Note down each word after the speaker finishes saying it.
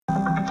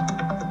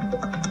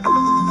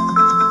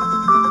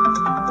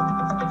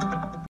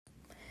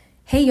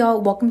Hey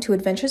y'all, welcome to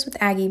Adventures with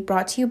Aggie,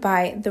 brought to you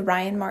by the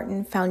Ryan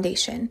Martin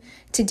Foundation.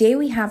 Today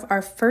we have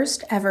our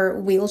first ever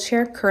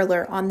wheelchair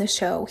curler on the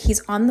show.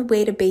 He's on the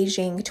way to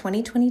Beijing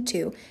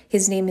 2022.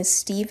 His name is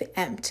Steve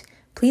Empt.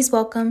 Please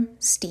welcome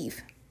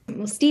Steve.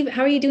 Well, Steve,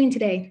 how are you doing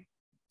today?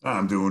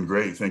 I'm doing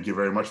great. Thank you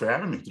very much for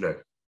having me today.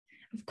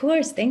 Of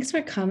course. Thanks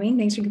for coming.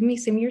 Thanks for giving me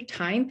some of your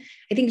time.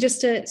 I think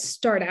just to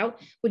start out,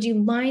 would you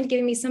mind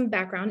giving me some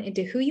background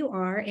into who you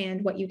are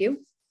and what you do?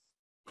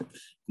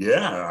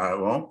 Yeah,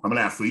 well, I'm an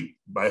athlete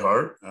by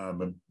heart. I've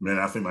been an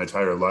athlete my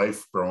entire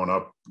life, growing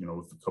up,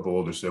 with a couple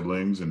older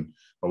siblings, and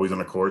always on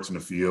the courts and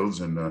the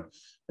fields and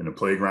in the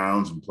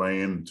playgrounds and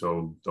playing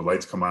until the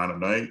lights come on at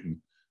night and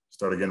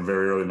start again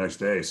very early the next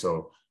day.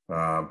 So,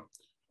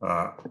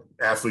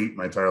 athlete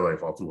my entire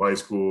life, all through high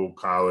school,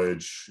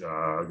 college.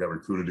 I got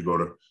recruited to go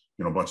to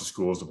a bunch of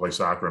schools to play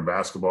soccer and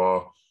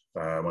basketball.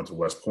 I went to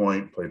West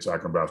Point, played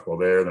soccer and basketball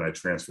there. Then I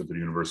transferred to the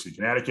University of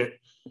Connecticut,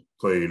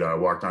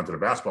 walked onto the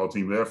basketball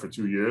team there for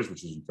 2 years,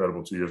 which was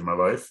incredible 2 years of my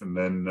life. And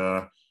then,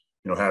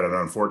 had an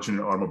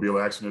unfortunate automobile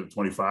accident at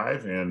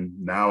 25. And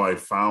now I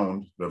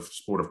found the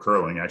sport of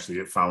curling. Actually,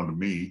 it found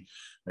me.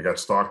 I got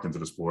stalked into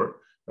the sport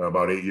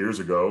about 8 years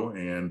ago.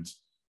 And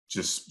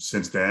just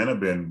since then,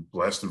 I've been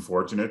blessed and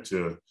fortunate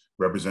to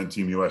represent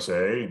Team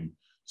USA and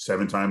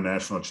 7-time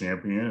national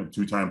champion and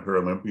 2-time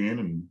Paralympian,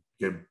 and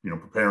get,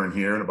 preparing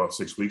here in about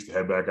 6 weeks to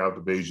head back out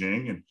to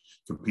Beijing and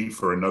compete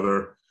for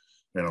another,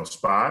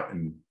 spot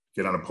and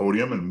get on a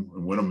podium and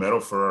win a medal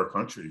for our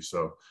country.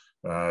 So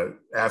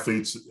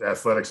athletics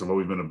have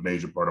always been a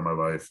major part of my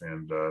life.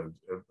 And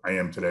I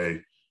am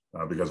today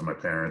because of my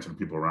parents and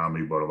people around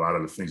me, but a lot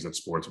of the things that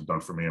sports have done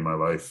for me in my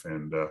life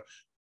and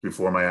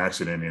before my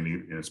accident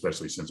and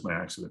especially since my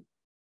accident.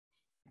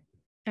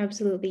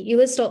 Absolutely. You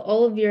list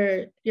all of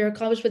your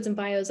accomplishments and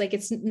bios like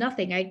it's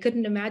nothing. I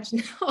couldn't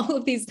imagine all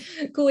of these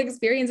cool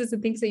experiences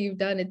and things that you've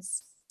done.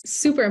 It's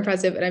super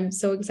impressive. And I'm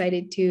so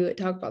excited to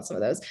talk about some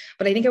of those.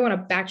 But I think I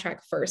want to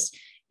backtrack first.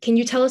 Can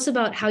you tell us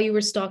about how you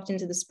were stalked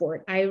into the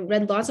sport? I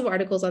read lots of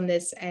articles on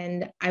this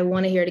and I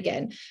want to hear it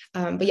again.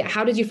 But yeah,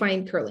 how did you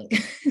find curling?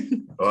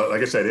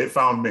 Like I said, it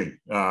found me.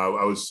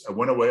 I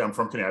went away. I'm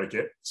from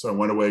Connecticut. So I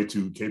went away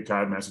to Cape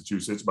Cod,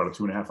 Massachusetts, about a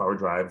 2.5-hour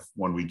drive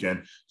one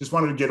weekend. Just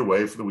wanted to get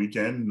away for the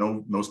weekend.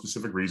 No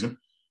specific reason.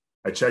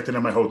 I checked in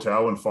at my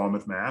hotel in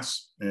Falmouth,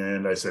 Mass.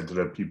 And I said to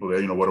the people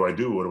there, what do I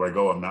do? Where do I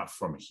go? I'm not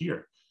from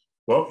here.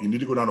 Well, you need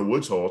to go down to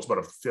Woods Hole. It's about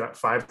a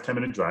 5-10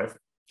 minute drive.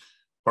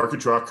 Park a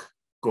truck,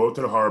 go out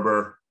to the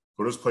harbor,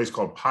 go to this place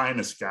called Pie in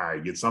the Sky,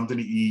 get something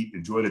to eat,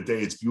 enjoy the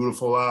day. It's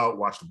beautiful out.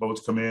 Watch the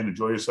boats come in,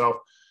 enjoy yourself.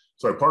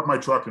 So I park my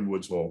truck in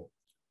Woods Hole.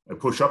 I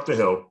push up the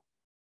hill.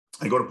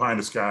 I go to Pie in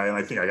the Sky, and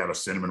I think I got a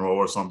cinnamon roll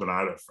or something.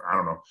 I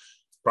don't know.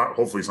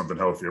 Hopefully something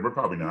healthier, but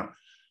probably not.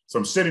 So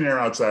I'm sitting there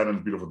outside on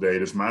a beautiful day,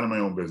 just minding my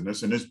own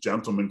business. And this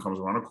gentleman comes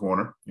around a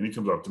corner, and he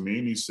comes up to me,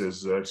 and he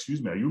says,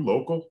 excuse me, are you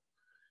local?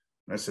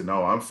 And I said,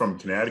 no, I'm from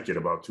Connecticut,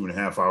 about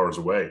 2.5 hours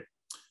away.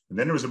 And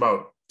then there was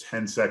about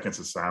 10 seconds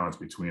of silence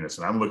between us.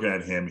 And I'm looking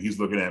at him, he's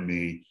looking at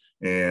me.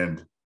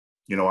 And,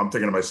 I'm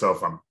thinking to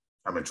myself,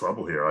 I'm in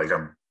trouble here. Like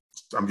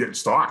I'm getting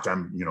stalked.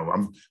 I'm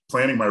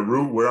planning my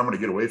route where I'm going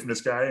to get away from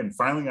this guy. And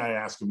finally I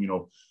asked him,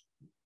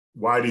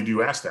 why did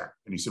you ask that?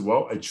 And he said,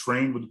 well, I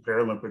trained with the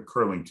Paralympic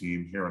curling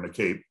team here on the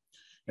Cape,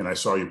 and I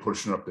saw you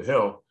pushing up the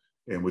hill.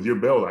 And with your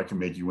build, I can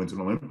make you into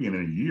an Olympian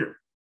in a year.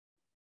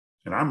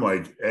 And I'm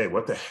like, hey,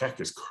 what the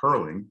heck is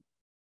curling?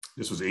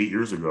 This was 8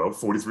 years ago,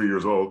 43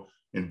 years old.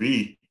 And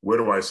B, where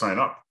do I sign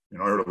up?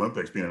 I heard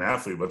Olympics, being an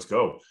athlete, let's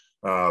go.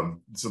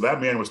 So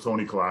that man was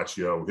Tony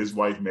Colaccio. His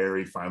wife,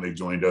 Mary, finally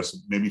joined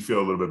us, made me feel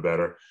a little bit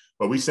better.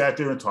 But we sat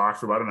there and talked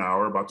for about an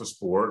hour about the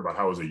sport, about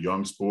how it was a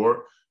young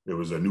sport. It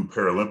was a new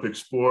Paralympic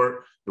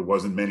sport. There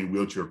wasn't many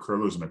wheelchair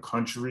curlers in the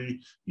country.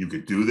 You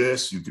could do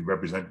this. You could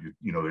represent,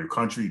 your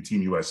country,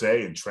 Team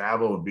USA, and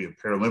travel and be a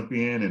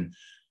Paralympian. And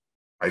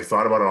I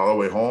thought about it all the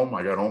way home.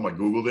 I got home, I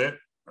Googled it.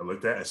 I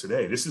looked at it, I said,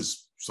 hey, this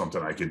is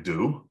something I could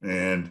do.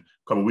 And a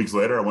couple of weeks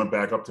later, I went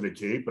back up to the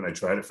Cape and I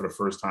tried it for the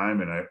first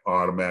time, and I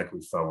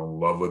automatically fell in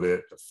love with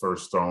it. The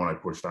first stone I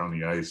pushed down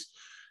the ice,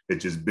 it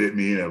just bit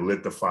me and it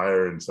lit the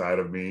fire inside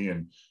of me.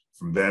 And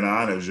from then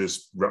on, it was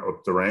just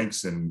up the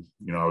ranks. And,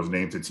 I was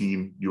named to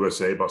Team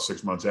USA about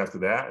 6 months after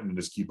that, and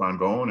just keep on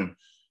going. And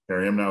here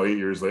I am now 8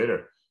 years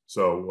later.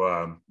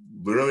 So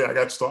literally I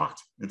got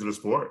stalked into the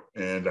sport,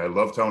 and I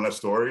love telling that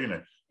story.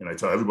 And I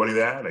tell everybody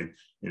that.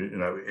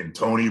 And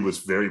Tony was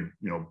very,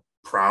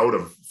 proud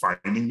of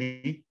finding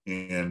me.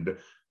 And,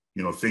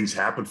 things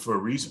happen for a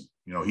reason.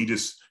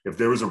 If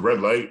there was a red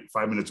light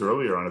 5 minutes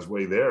earlier on his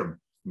way there,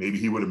 maybe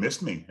he would have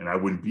missed me and I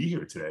wouldn't be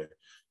here today.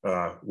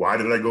 Why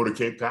did I go to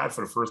Cape Cod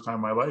for the first time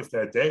in my life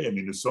that day? I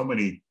mean, there's so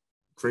many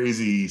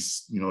crazy,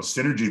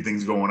 synergy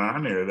things going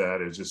on there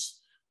that is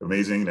just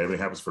amazing. And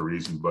everything happens for a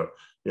reason. But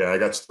yeah, I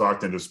got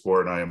stalked into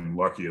sport, and I am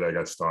lucky that I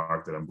got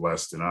stalked, and I'm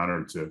blessed and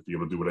honored to be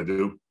able to do what I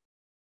do.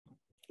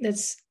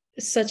 That's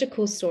such a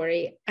cool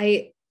story.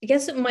 I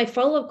guess my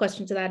follow-up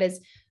question to that is,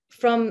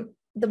 from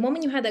the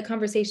moment you had that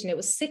conversation, it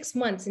was 6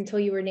 months until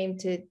you were named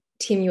to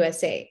Team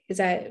USA. Is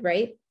that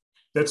right?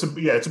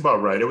 Yeah, it's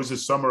about right. It was the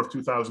summer of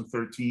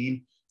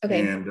 2013,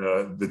 Okay.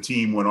 and the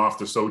team went off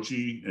to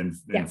Sochi in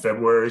Yeah.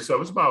 February. So it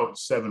was about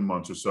 7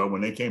 months or so.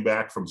 When they came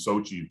back from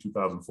Sochi in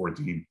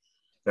 2014,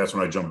 that's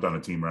when I jumped on the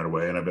team right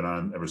away, and I've been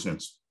on ever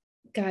since.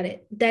 Got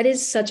it. That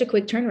is such a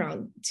quick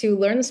turnaround to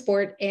learn the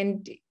sport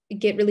and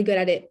get really good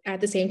at it at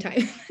the same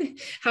time.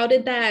 How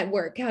did that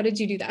work? How did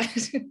you do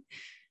that?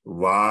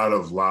 Lot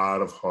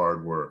of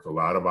hard work, a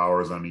lot of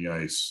hours on the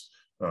ice.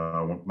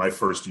 My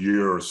first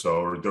year or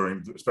so, or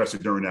especially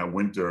during that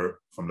winter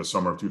from the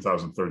summer of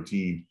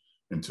 2013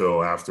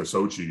 until after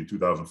Sochi in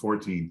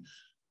 2014,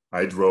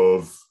 I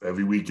drove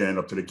every weekend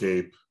up to the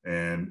Cape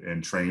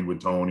and trained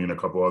with Tony and a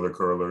couple other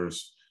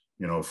curlers,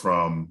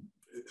 from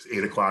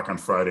 8 o'clock on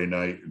Friday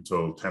night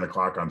until 10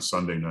 o'clock on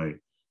Sunday night,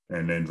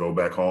 and then drove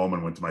back home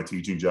and went to my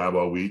teaching job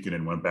all week and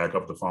then went back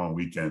up the following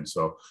weekend.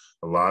 So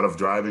a lot of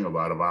driving, a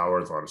lot of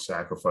hours, a lot of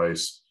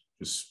sacrifice,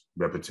 just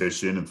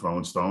repetition and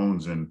throwing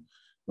stones. And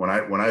when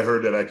I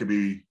heard that I could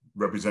be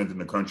representing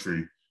the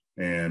country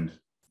and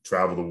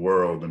travel the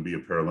world and be a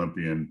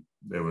Paralympian,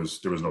 there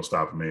was no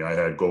stopping me. I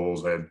had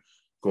goals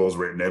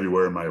written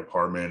everywhere in my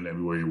apartment.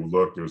 Everywhere you would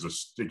look, there was a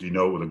sticky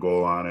note with a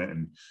goal on it,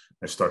 and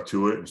I stuck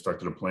to it and stuck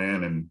to the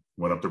plan and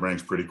went up the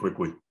ranks pretty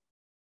quickly.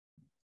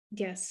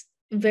 Yes,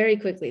 very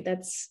quickly.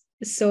 That's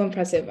so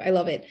impressive. I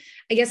love it.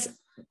 I guess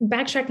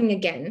backtracking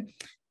again,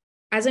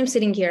 as I'm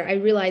sitting here, I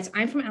realize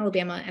I'm from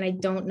Alabama and I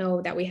don't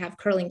know that we have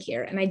curling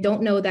here. And I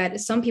don't know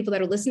that some people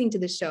that are listening to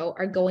this show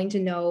are going to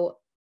know,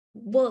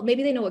 well,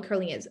 maybe they know what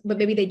curling is, but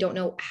maybe they don't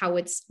know how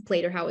it's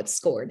played or how it's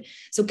scored.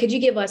 So could you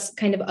give us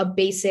kind of a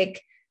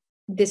basic,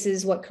 this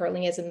is what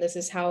curling is and this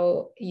is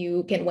how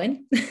you can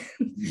win?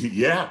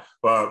 Yeah,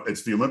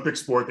 it's the Olympic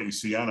sport that you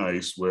see on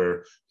ice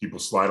where people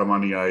slide them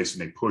on the ice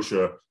and they push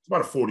it's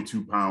about a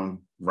 42-pound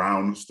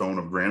round stone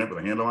of granite with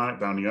a handle on it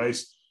down the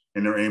ice,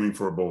 and they're aiming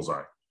for a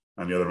bullseye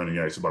on the other end of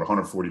the ice, about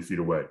 140 feet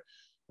away.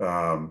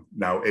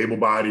 Now,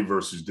 able-bodied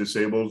versus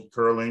disabled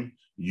curling,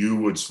 you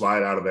would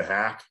slide out of the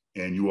hack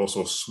and you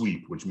also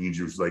sweep, which means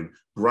you're like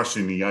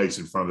brushing the ice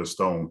in front of the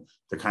stone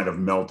to kind of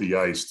melt the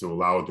ice to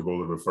allow it to go a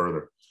little bit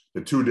further.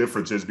 The two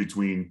differences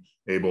between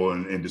able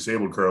and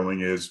disabled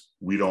curling is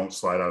we don't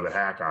slide out of the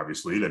hack,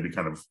 obviously. That'd be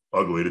kind of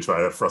ugly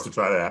for us to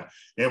try that.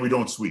 And we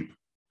don't sweep.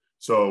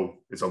 So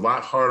it's a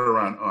lot harder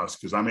on us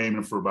because I'm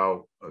aiming for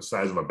about the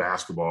size of a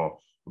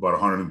basketball, about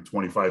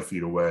 125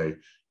 feet away.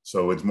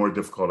 So it's more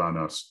difficult on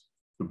us.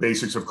 The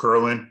basics of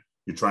curling,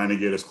 you're trying to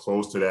get as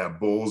close to that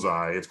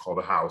bullseye. It's called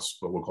a house,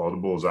 but we'll call it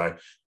a bullseye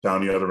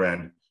down the other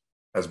end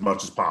as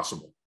much as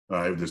possible.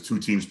 If there's two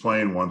teams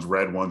playing, one's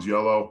red, one's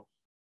yellow.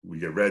 We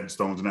get red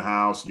stones in the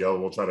house, yellow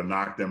will try to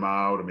knock them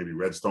out, or maybe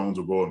red stones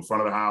will go in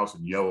front of the house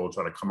and yellow will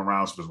try to come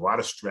around. So there's a lot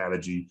of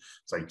strategy.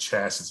 It's like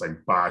chess, it's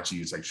like bocce,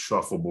 it's like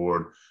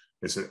shuffleboard.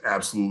 It's an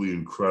absolutely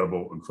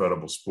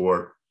incredible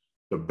sport.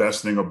 The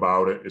best thing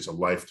about it, it's a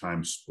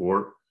lifetime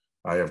sport.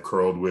 I have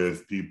curled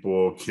with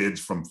kids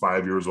from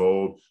 5 years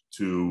old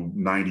to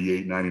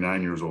 98,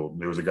 99 years old.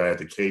 There was a guy at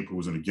the Cape who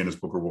was in the Guinness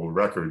Book of World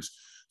Records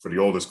for the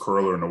oldest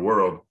curler in the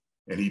world,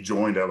 and he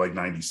joined at like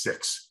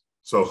 96.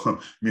 So, I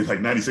mean, like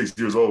 96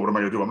 years old, what am I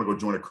going to do? I'm going to go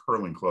join a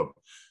curling club.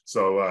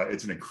 So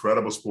it's an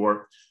incredible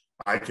sport.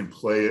 I can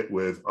play it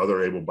with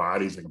other able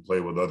bodies. I can play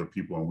it with other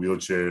people in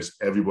wheelchairs.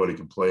 Everybody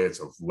can play it. It's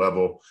a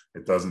level.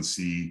 It doesn't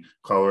see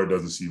color. It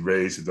doesn't see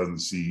race. It doesn't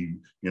see,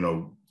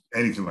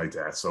 anything like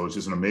that. So it's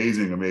just an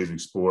amazing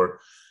sport.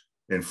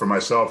 And for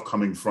myself,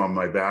 coming from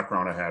my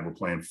background I had with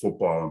playing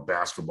football and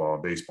basketball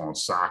and baseball and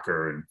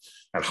soccer and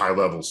at high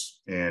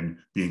levels and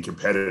being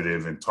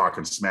competitive and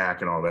talking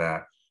smack and all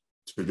that,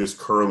 to this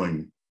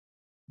curling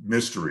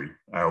mystery,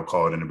 I'll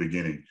call it in the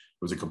beginning.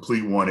 It was a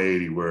complete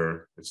 180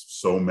 where it's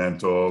so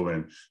mental,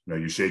 and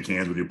you shake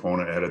hands with your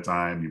opponent ahead of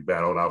time. You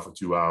battle it out for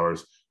 2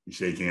 hours. You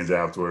shake hands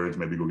afterwards,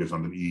 maybe go get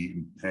something to eat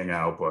and hang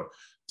out. But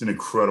it's an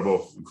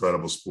incredible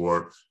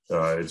sport.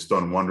 It's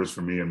done wonders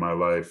for me in my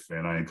life,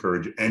 and I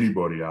encourage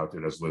anybody out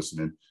there that's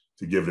listening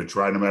to give it a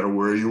try, no matter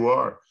where you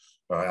are.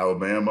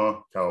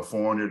 Alabama,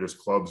 California, there's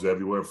clubs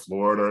everywhere.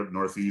 Florida,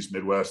 Northeast,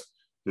 Midwest.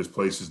 There's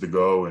places to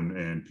go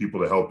and people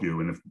to help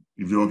you. And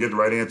if you don't get the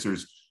right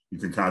answers, you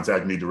can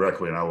contact me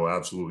directly and I will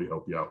absolutely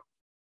help you out.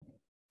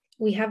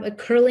 We have a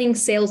curling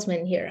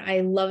salesman here.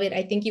 I love it.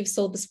 I think you've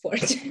sold the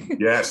sport.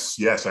 Yes,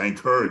 I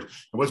encourage.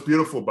 And what's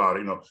beautiful about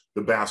it,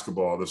 the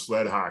basketball, the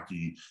sled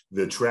hockey,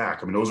 the track,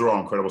 I mean, those are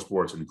all incredible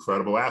sports and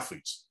incredible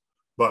athletes.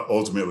 But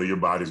ultimately, your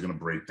body's going to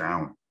break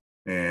down.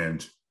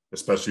 And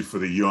especially for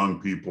the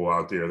young people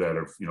out there that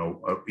have,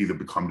 either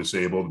become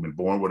disabled, been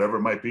born, whatever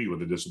it might be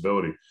with a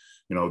disability.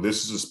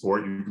 This is a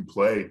sport you can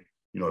play.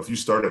 If you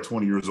start at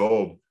 20 years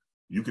old,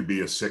 you could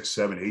be a 6,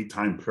 7,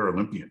 8-time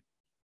Paralympian.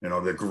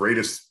 The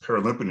greatest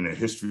Paralympian in the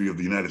history of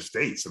the United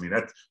States. I mean,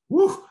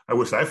 I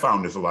wish I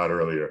found this a lot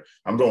earlier.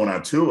 I'm going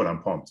on 2 and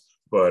I'm pumped.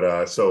 But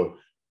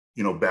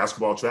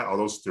basketball, track, all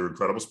those, they're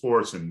incredible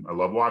sports and I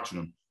love watching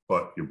them,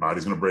 but your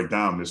body's going to break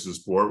down. This is a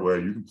sport where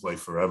you can play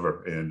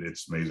forever and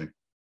it's amazing.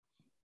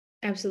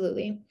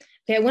 Absolutely.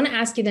 Okay, I want to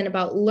ask you then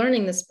about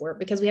learning the sport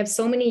because we have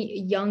so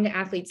many young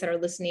athletes that are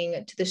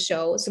listening to the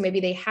show. So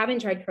maybe they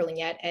haven't tried curling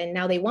yet and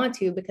now they want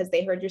to because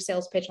they heard your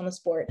sales pitch on the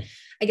sport.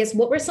 I guess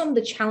what were some of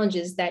the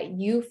challenges that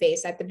you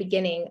faced at the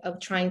beginning of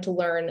trying to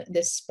learn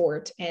this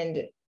sport?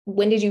 And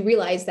when did you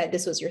realize that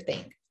this was your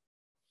thing?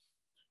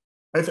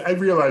 I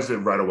realized it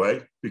right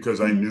away because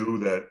I Mhm. knew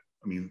that.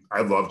 I mean,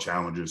 I love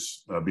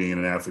challenges. Being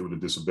an athlete with a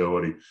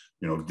disability,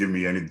 give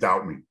me any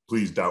doubt me,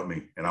 please doubt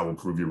me, and I will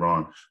prove you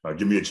wrong.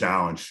 Give me a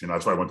challenge,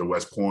 that's why I went to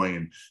West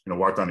Point and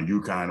walked on to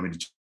UConn. I mean,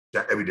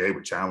 every day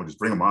with challenges,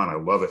 bring them on. I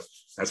love it.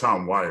 That's how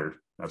I'm wired.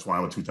 That's why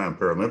I'm a two-time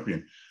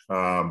Paralympian.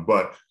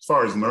 But as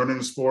far as learning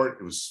the sport,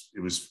 it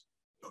was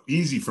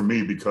easy for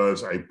me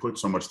because I put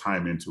so much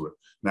time into it.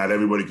 Not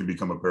everybody can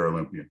become a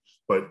Paralympian,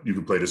 but you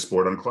can play the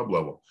sport on club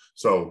level.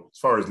 So as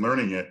far as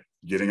learning it,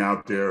 getting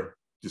out there,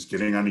 just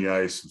getting on the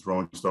ice,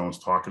 throwing stones,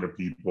 talking to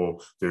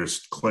people.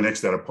 There's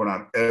clinics that are put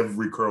on.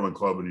 Every curling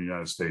club in the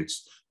United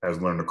States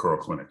has learn to curl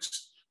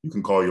clinics. You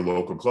can call your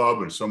local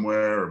club or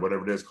somewhere or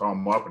whatever it is, call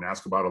them up and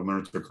ask about a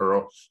learn to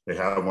curl. They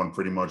have one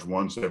pretty much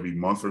once every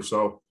month or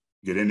so.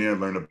 Get in there,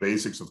 learn the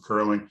basics of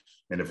curling.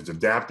 And if it's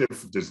adaptive,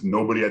 if there's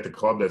nobody at the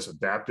club that's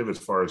adaptive as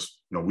far as,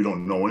 we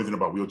don't know anything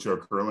about wheelchair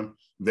curling.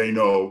 They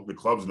know, the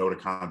clubs know to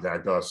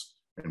contact us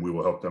and we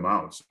will help them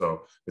out.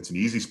 So it's an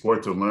easy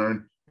sport to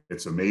learn.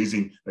 It's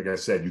amazing. Like I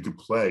said, you can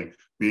play.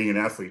 Being an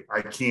athlete,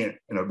 I can't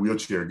in a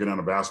wheelchair get on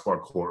a basketball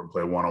court and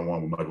play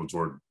one-on-one with Michael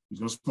Jordan. He's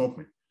going to smoke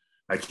me.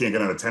 I can't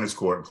get on a tennis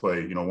court and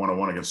play,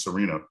 one-on-one against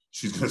Serena.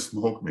 She's going to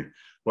smoke me.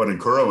 But in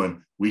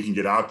curling, we can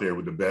get out there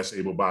with the best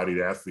able-bodied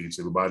athletes,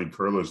 able-bodied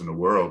curlers in the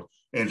world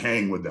and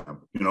hang with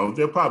them.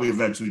 They'll probably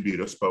eventually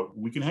beat us, but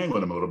we can hang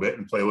with them a little bit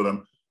and play with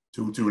them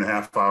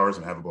 2.5 hours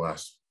and have a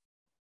blast.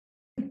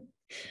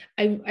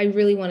 I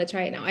really want to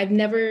try it now. I've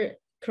never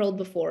curled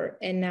before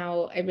and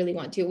now I really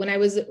want to. When I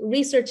was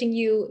researching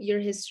your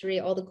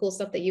history, all the cool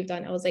stuff that you've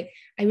done, I was like,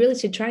 I really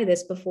should try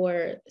this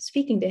before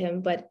speaking to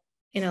him. But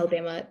in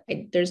Alabama,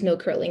 there's no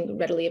curling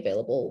readily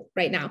available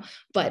right now.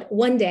 But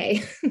one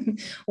day,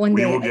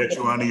 we will get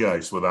you on the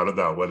ice without a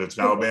doubt, whether it's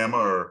in Alabama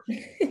or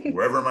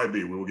wherever it might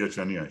be, we will get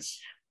you on the ice.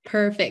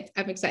 Perfect.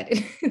 I'm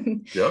excited.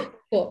 Yep.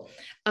 Cool.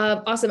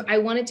 Awesome. I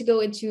wanted to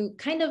go into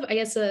kind of, I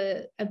guess,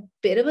 a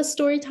bit of a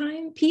story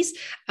time piece.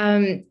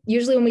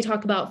 Usually when we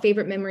talk about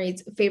favorite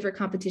memories, favorite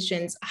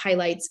competitions,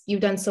 highlights, you've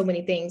done so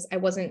many things. I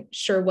wasn't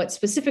sure what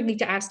specifically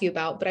to ask you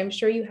about, but I'm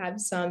sure you have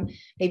some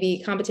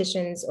maybe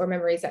competitions or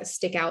memories that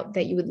stick out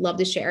that you would love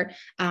to share.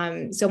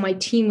 So my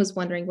team was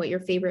wondering what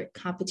your favorite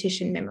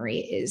competition memory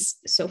is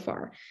so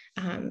far.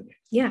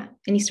 Yeah.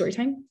 Any story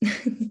time?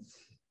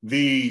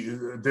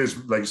 There's,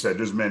 like I said,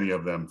 there's many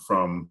of them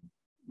from,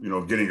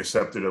 getting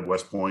accepted at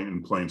West Point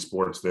and playing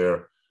sports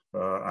there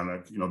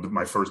on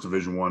my first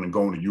Division I and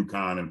going to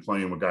UConn and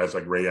playing with guys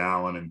like Ray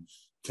Allen and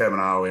Kevin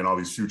Ollie and all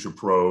these future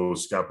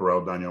pros, Scott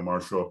Burrell, Danielle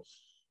Marshall,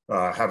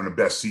 having the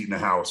best seat in the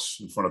house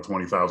in front of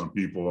 20,000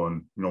 people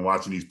and,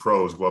 watching these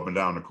pros go up and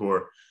down the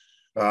court.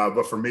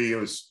 But for me,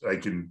 I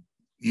can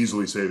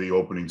easily say the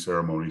opening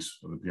ceremonies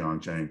of the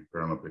Pyeongchang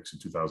Paralympics in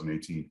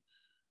 2018.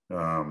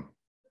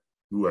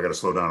 I got to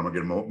slow down. I'm going to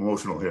get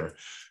emotional here.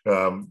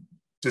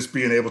 Just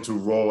being able to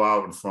roll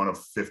out in front of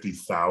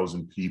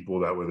 50,000 people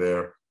that were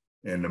there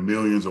and the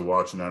millions are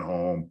watching at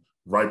home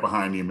right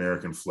behind the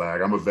American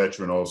flag. I'm a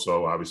veteran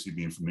also, obviously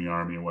being from the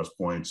Army in West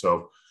Point.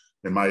 So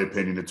in my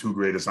opinion, the two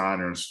greatest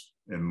honors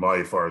in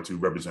life are to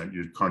represent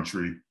your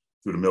country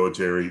through the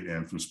military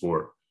and through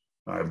sport.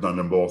 I've done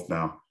them both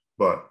now.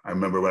 But I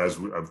remember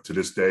to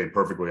this day,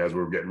 perfectly, as we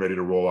were getting ready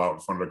to roll out in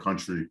front of the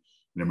country,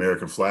 the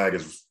American flag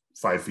is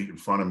 5 feet in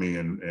front of me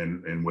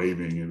and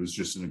waving. It was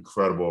just an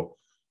incredible,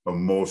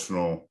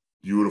 emotional,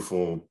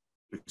 beautiful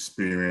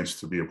experience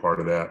to be a part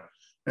of that.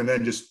 And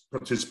then just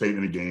participating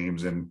in the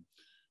games and,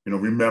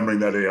 remembering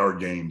that they are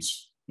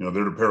games. They're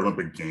the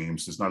Paralympic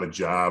Games. It's not a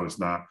job. It's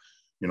not,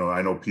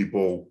 I know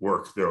people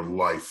work their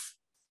life,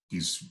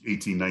 these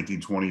 18,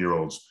 19,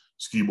 20-year-olds,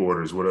 ski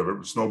boarders, whatever,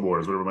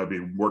 snowboarders, whatever it might be,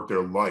 work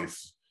their life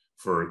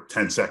for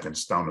 10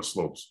 seconds down the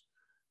slopes.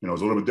 It's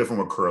a little bit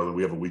different with curling.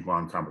 We have a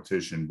week-long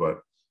competition, but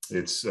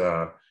it's,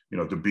 to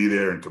be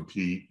there and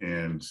compete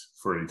and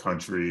for the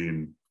country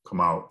and come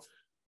out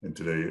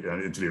into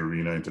the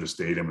arena, into the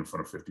stadium in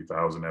front of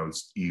 50,000, that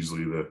was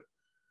easily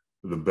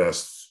the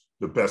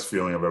best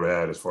feeling I've ever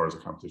had as far as the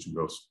competition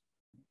goes.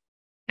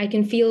 I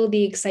can feel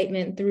the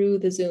excitement through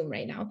the Zoom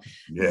right now.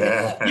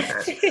 Yeah.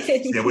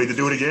 Can't wait to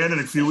do it again in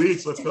a few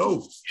weeks. Let's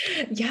go.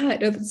 Yeah,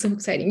 no, that's so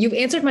exciting. You've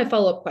answered my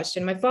follow-up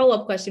question. My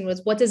follow-up question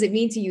was, what does it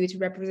mean to you to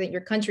represent your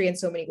country in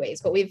so many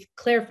ways? But we've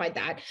clarified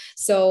that.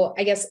 So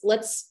I guess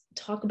let's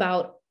talk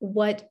about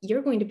what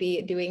you're going to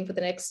be doing for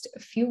the next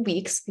few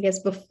weeks, I guess,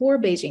 before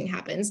Beijing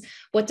happens.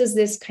 What does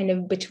this kind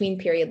of between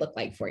period look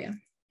like for you?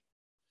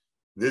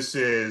 This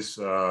is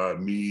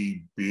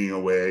me being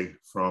away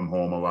from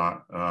home a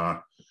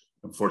lot.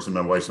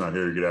 Unfortunately, my wife's not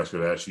here. You could ask her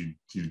that. She'd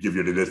give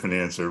you a different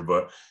answer,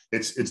 but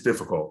it's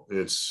difficult.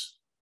 It's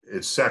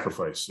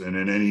sacrifice. And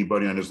then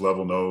anybody on this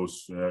level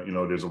knows,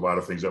 there's a lot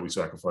of things that we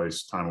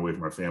sacrifice, time away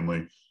from our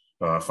family,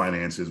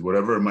 finances,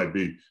 whatever it might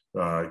be,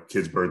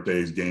 kids'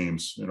 birthdays,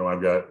 games.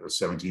 I've got a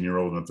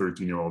 17-year-old and a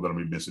 13-year-old that'll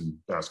be missing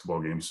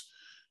basketball games.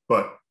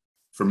 But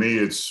for me,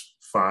 it's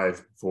 4,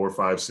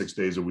 5, 6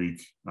 days a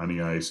week on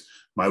the ice.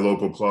 My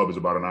local club is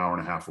about an hour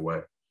and a half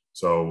away.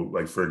 So,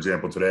 like, for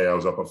example, today I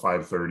was up at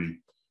 5:30,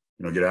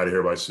 get out of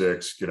here by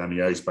 6, get on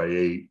the ice by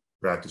 8,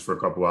 practice for a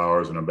couple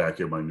hours, and I'm back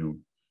here by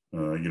noon.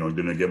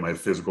 Didn't get my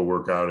physical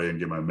workout in,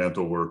 get my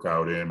mental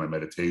workout in, my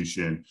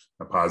meditation,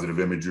 my positive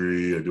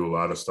imagery. I do a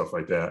lot of stuff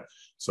like that.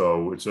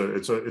 So it's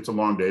a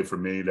long day for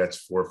me. That's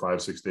 4,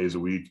 5, 6 days a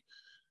week.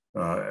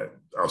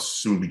 I'll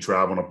soon be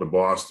traveling up to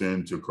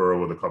Boston to curl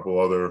with a couple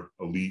other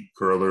elite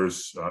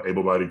curlers,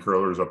 able-bodied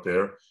curlers up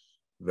there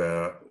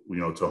that,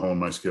 to hone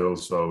my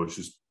skills. So it's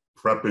just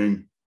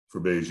prepping for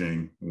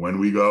Beijing. When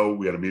we go,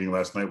 we had a meeting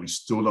last night. We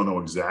still don't know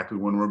exactly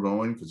when we're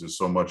going because there's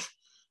so much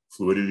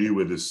fluidity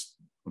with this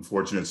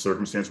unfortunate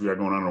circumstance we got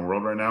going on in the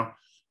world right now.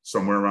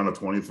 Somewhere around the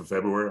 20th of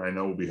February, I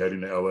know we'll be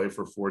heading to LA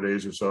for 4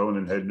 days or so and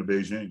then heading to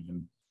Beijing,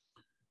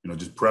 and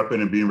just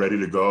prepping and being ready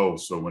to go.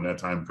 So when that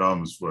time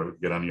comes for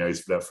get on the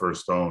ice for that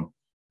first stone,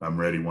 I'm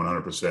ready,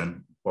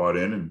 100% bought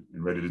in and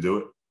ready to do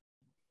it.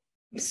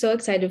 I'm so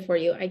excited for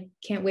you. I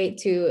can't wait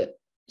to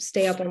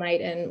stay up all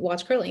night and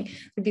watch curling.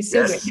 It'd be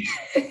so yes.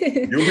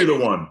 great. You'll be the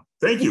one.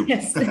 Thank you.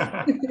 Yes,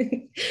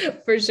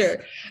 for sure.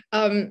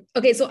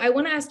 Okay, so I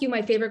want to ask you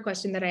my favorite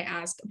question that I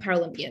ask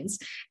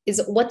Paralympians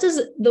is, what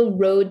does the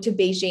road to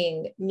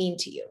Beijing mean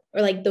to you?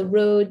 Or like the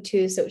road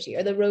to Sochi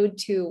or the road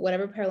to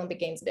whatever Paralympic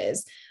Games it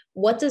is.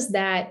 What does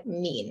that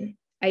mean?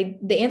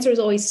 The answer is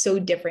always so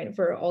different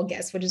for all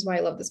guests, which is why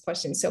I love this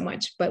question so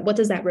much. But what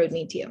does that road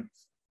mean to you?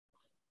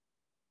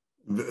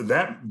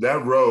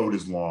 That road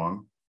is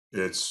long.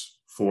 It's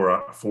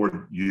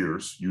 4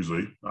 years,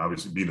 usually,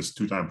 obviously being a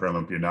 2-time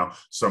Paralympian now.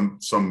 Some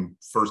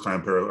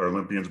first-time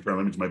Paralympians or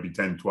Paralympians might be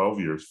 10, 12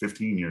 years,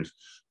 15 years.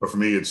 But for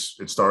me, it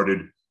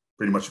started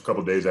pretty much a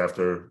couple of days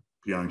after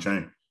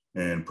Pyeongchang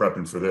and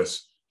prepping for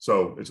this.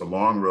 So it's a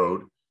long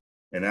road.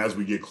 And as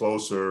we get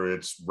closer,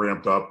 it's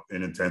ramped up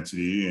in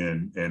intensity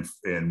and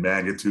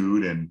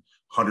magnitude, and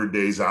 100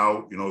 days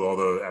out, all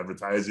the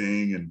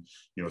advertising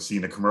and,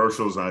 seeing the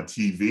commercials on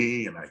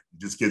TV. And it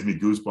just gives me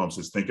goosebumps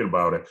just thinking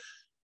about it.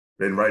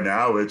 And right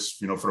now it's,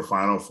 for the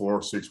final 4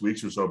 or 6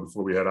 weeks or so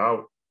before we head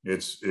out,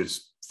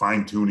 it's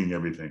fine tuning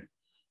everything,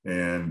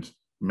 and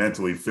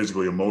mentally,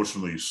 physically,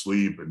 emotionally,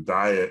 sleep and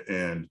diet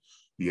and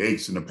the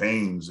aches and the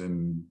pains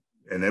and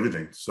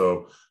everything.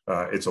 So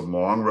it's a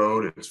long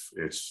road.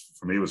 It's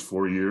for me, it was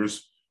 4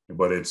 years,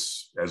 but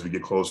it's, as we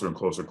get closer and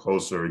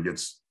closer, it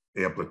gets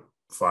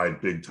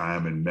amplified big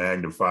time and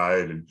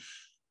magnified and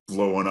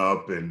blowing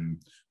up, and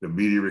the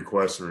media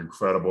requests are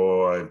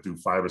incredible. I do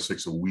 5 or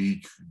 6 a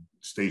week,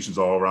 stations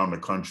all around the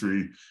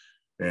country.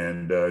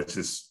 And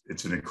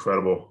it's an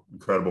incredible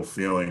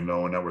feeling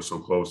knowing that we're so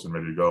close and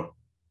ready to go.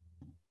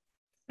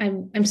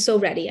 I'm so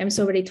ready. I'm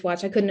so ready to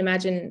watch. I couldn't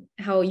imagine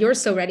how you're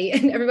so ready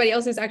and everybody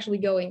else is actually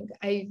going.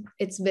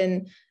 It's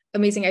been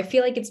amazing. I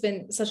feel like it's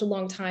been such a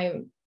long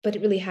time, but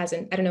it really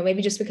hasn't. I don't know,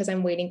 maybe just because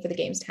I'm waiting for the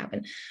games to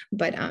happen,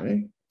 but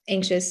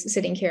anxious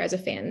sitting here as a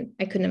fan.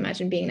 I couldn't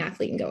imagine being an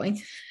athlete and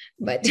going,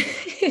 but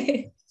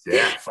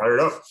yeah,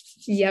 fired up.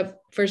 Yep,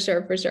 for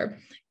sure.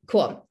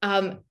 Cool.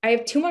 I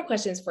have 2 more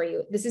questions for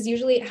you. This is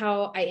usually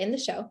how I end the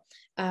show.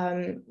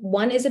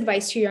 One is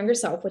advice to your younger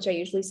self, which I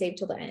usually save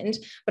till the end,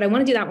 but I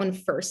want to do that one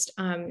first,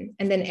 and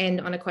then end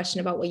on a question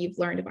about what you've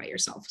learned about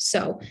yourself.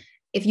 So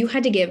if you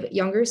had to give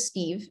younger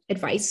Steve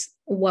advice,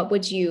 what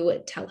would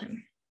you tell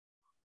him?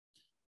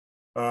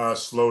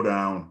 Slow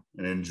down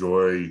and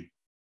enjoy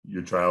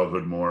your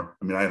childhood more.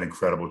 I mean, I had an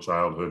incredible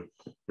childhood,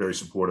 very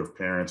supportive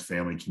parents,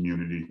 family,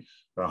 community,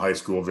 high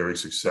school, very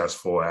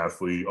successful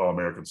athlete,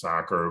 all-American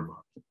soccer,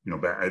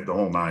 the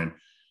whole nine,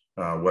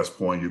 West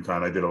Point,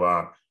 UConn, I did a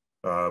lot,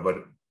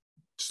 but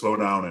slow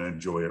down and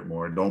enjoy it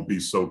more. Don't be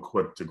so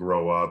quick to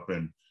grow up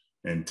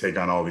and take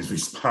on all these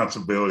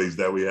responsibilities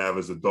that we have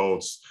as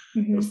adults,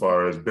 as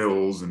far as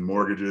bills and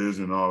mortgages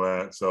and all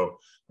that. So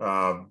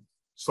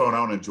slow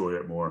down and enjoy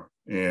it more.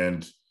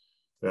 And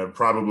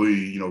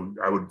probably,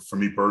 for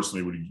me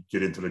personally, would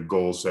get into the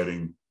goal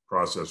setting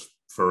process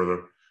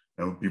further.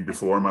 And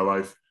before in my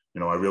life,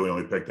 I really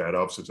only picked that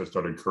up since I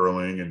started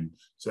curling and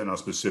setting out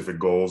specific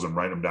goals and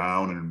writing them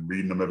down and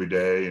reading them every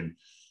day. And,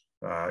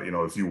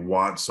 if you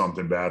want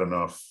something bad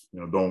enough,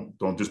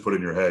 don't just put it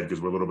in your head, because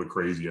we're a little bit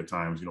crazy at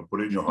times, put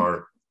it in your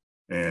heart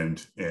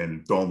and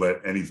don't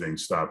let anything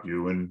stop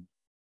you. And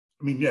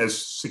I mean, as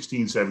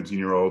 16,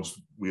 17-year-olds,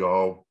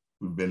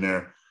 we've been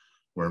there.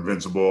 We're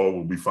invincible.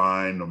 We'll be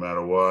fine no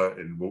matter what,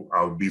 and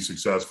I'll be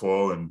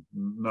successful. And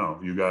no,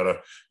 you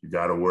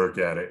gotta work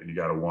at it, and you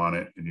gotta want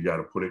it, and you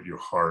gotta put it in your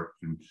heart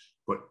and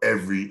put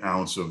every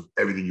ounce of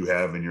everything you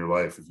have in your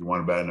life, if you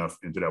want it bad enough,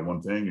 into that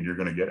one thing, and you're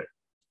gonna get it.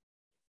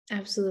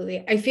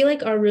 Absolutely. I feel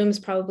like our rooms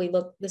probably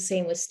look the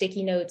same, with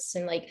sticky notes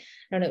and I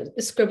don't know,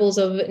 scribbles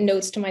of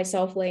notes to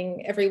myself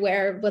laying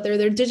everywhere, whether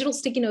they're digital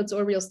sticky notes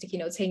or real sticky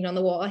notes hanging on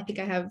the wall. I think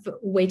I have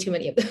way too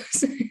many of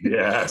those.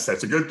 Yes,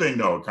 that's a good thing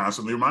though.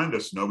 Constantly remind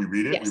us. We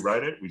read it, yes. We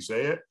write it, we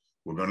say it,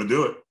 we're going to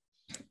do it.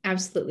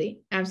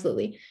 Absolutely.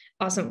 Absolutely.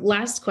 Awesome.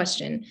 Last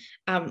question.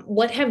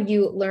 What have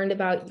you learned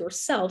about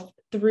yourself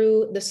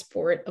through the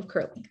sport of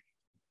curling?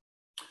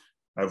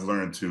 I've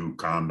learned to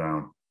calm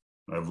down.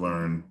 I've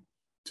learned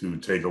to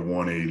take a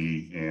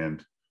 180,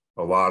 and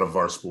a lot of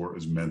our sport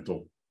is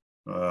mental.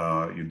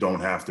 You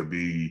don't have to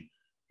be,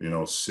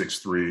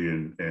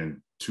 6'3"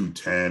 and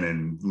 210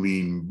 and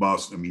lean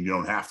muscle. I mean, you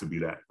don't have to be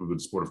that with the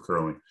sport of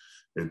curling.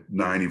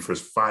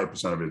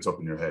 95% of it's up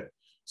in your head.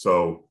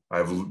 So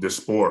this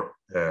sport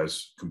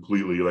has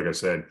completely, like I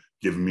said,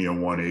 given me a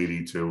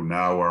 180 to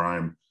now where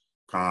I'm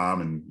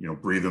calm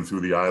and breathing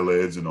through the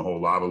eyelids and the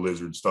whole lava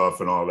lizard stuff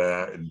and all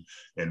that,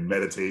 and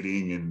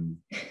meditating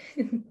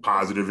and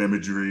positive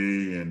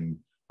imagery and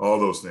all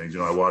those things.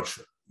 I watch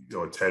I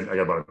got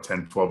about a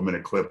 10-12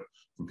 minute clip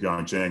from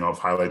Pyeongchang of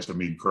highlights of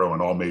me curling,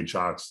 all made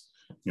shots,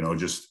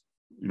 just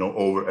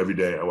over every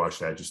day. I watch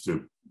that just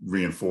to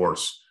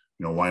reinforce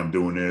why I'm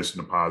doing this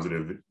and the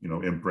positive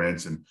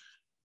imprints. And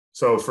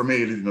so for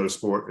me, the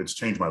sport, it's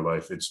changed my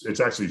life. It's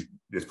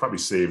probably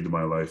saved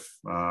my life.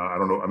 I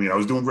don't know. I mean, I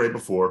was doing great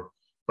before,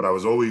 but I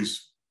was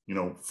always,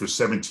 for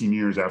 17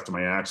 years after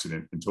my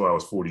accident until I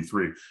was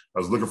 43, I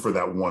was looking for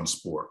that one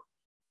sport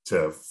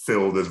to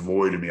fill this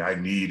void in me. I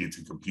needed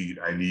to compete.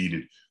 I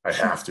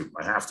have to.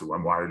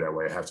 I'm wired that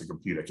way. I have to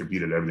compete. I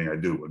compete at everything I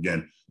do.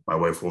 Again, my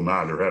wife will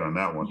nod her head on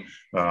that one.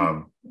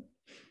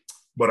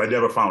 But I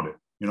never found it.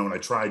 And I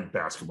tried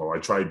basketball, I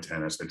tried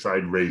tennis, I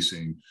tried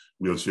racing,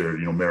 wheelchair,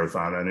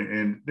 marathon,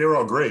 and they were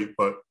all great.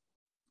 But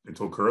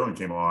until curling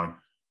came along,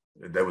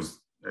 I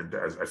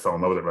fell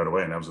in love with it right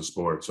away, and that was a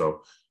sport.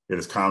 So it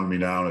has calmed me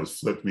down, it has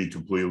flipped me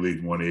completely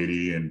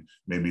 180 and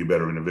made me a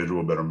better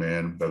individual, better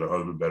man, better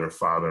husband, better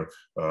father,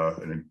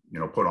 and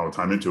putting all the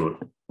time into it,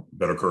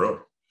 better curler.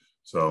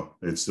 So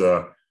it's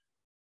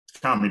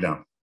calmed me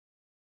down.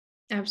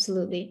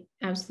 Absolutely.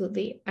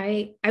 Absolutely.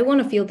 I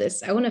want to feel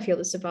this. I want to feel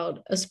this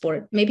about a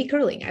sport, maybe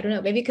curling. I don't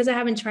know. Maybe because I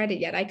haven't tried it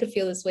yet. I could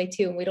feel this way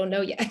too. And we don't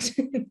know yet.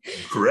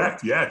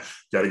 Correct. Yeah.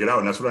 Got to get out.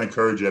 And that's what I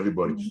encourage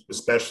everybody,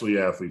 especially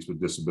athletes with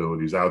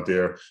disabilities out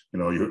there.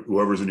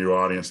 Whoever's in your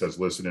audience that's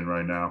listening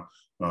right now,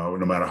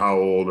 no matter how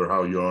old or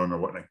how young or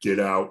whatnot, get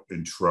out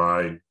and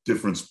try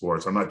different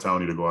sports. I'm not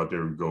telling you to go out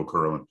there and go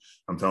curling.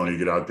 I'm telling you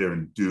to get out there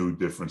and do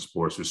different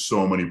sports. There's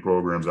so many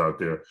programs out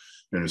there,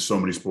 and there's so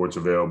many sports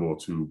available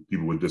to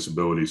people with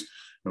disabilities.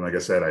 And like I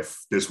said,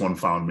 this one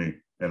found me,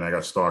 and I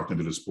got stalked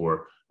into the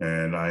sport.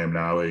 And I am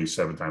now a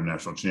 7-time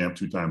national champ,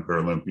 2-time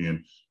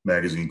Paralympian,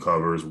 magazine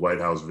covers,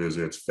 White House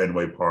visits,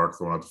 Fenway Park,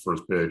 throwing out the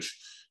first pitch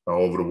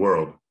all over the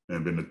world.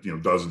 And been to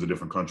dozens of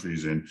different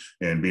countries, and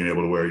being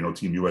able to wear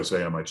Team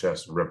USA on my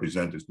chest and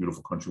represent this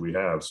beautiful country we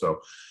have.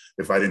 So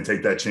if I didn't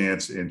take that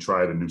chance and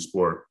try the new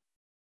sport,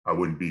 I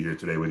wouldn't be here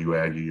today with you,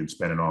 Aggie, and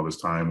spending all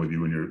this time with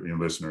you and your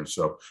listeners.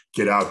 So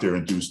get out there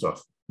and do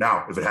stuff.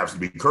 Now, if it happens to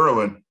be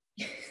curling,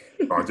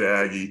 talk to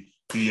Aggie,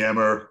 PM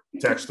her,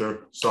 text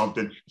her,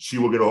 something. She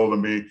will get a hold of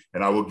me,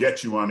 and I will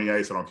get you on the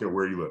ice. I don't care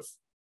where you live.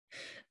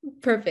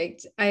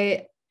 Perfect.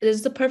 This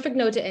is the perfect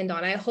note to end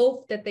on. I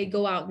hope that they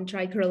go out and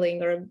try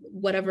curling or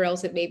whatever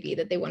else it may be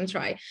that they want to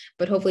try.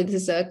 But hopefully this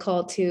is a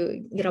call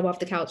to get up off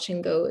the couch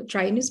and go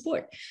try a new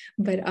sport.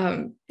 But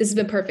this has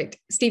been perfect.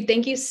 Steve,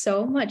 thank you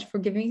so much for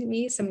giving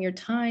me some of your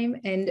time.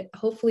 And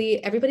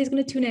hopefully everybody's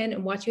going to tune in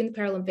and watch you in the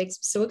Paralympics.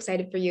 I'm so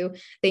excited for you.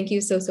 Thank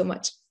you so, so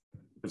much.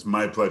 It's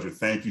my pleasure.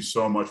 Thank you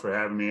so much for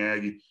having me,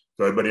 Aggie.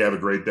 So everybody have a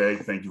great day.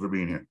 Thank you for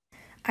being here.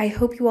 I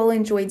hope you all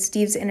enjoyed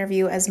Steve's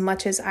interview as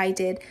much as I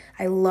did.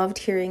 I loved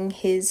hearing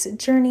his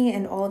journey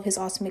and all of his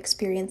awesome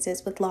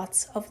experiences with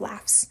lots of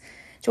laughs.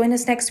 Join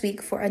us next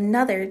week for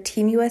another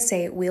Team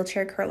USA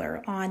wheelchair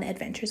curler on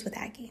Adventures with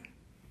Aggie.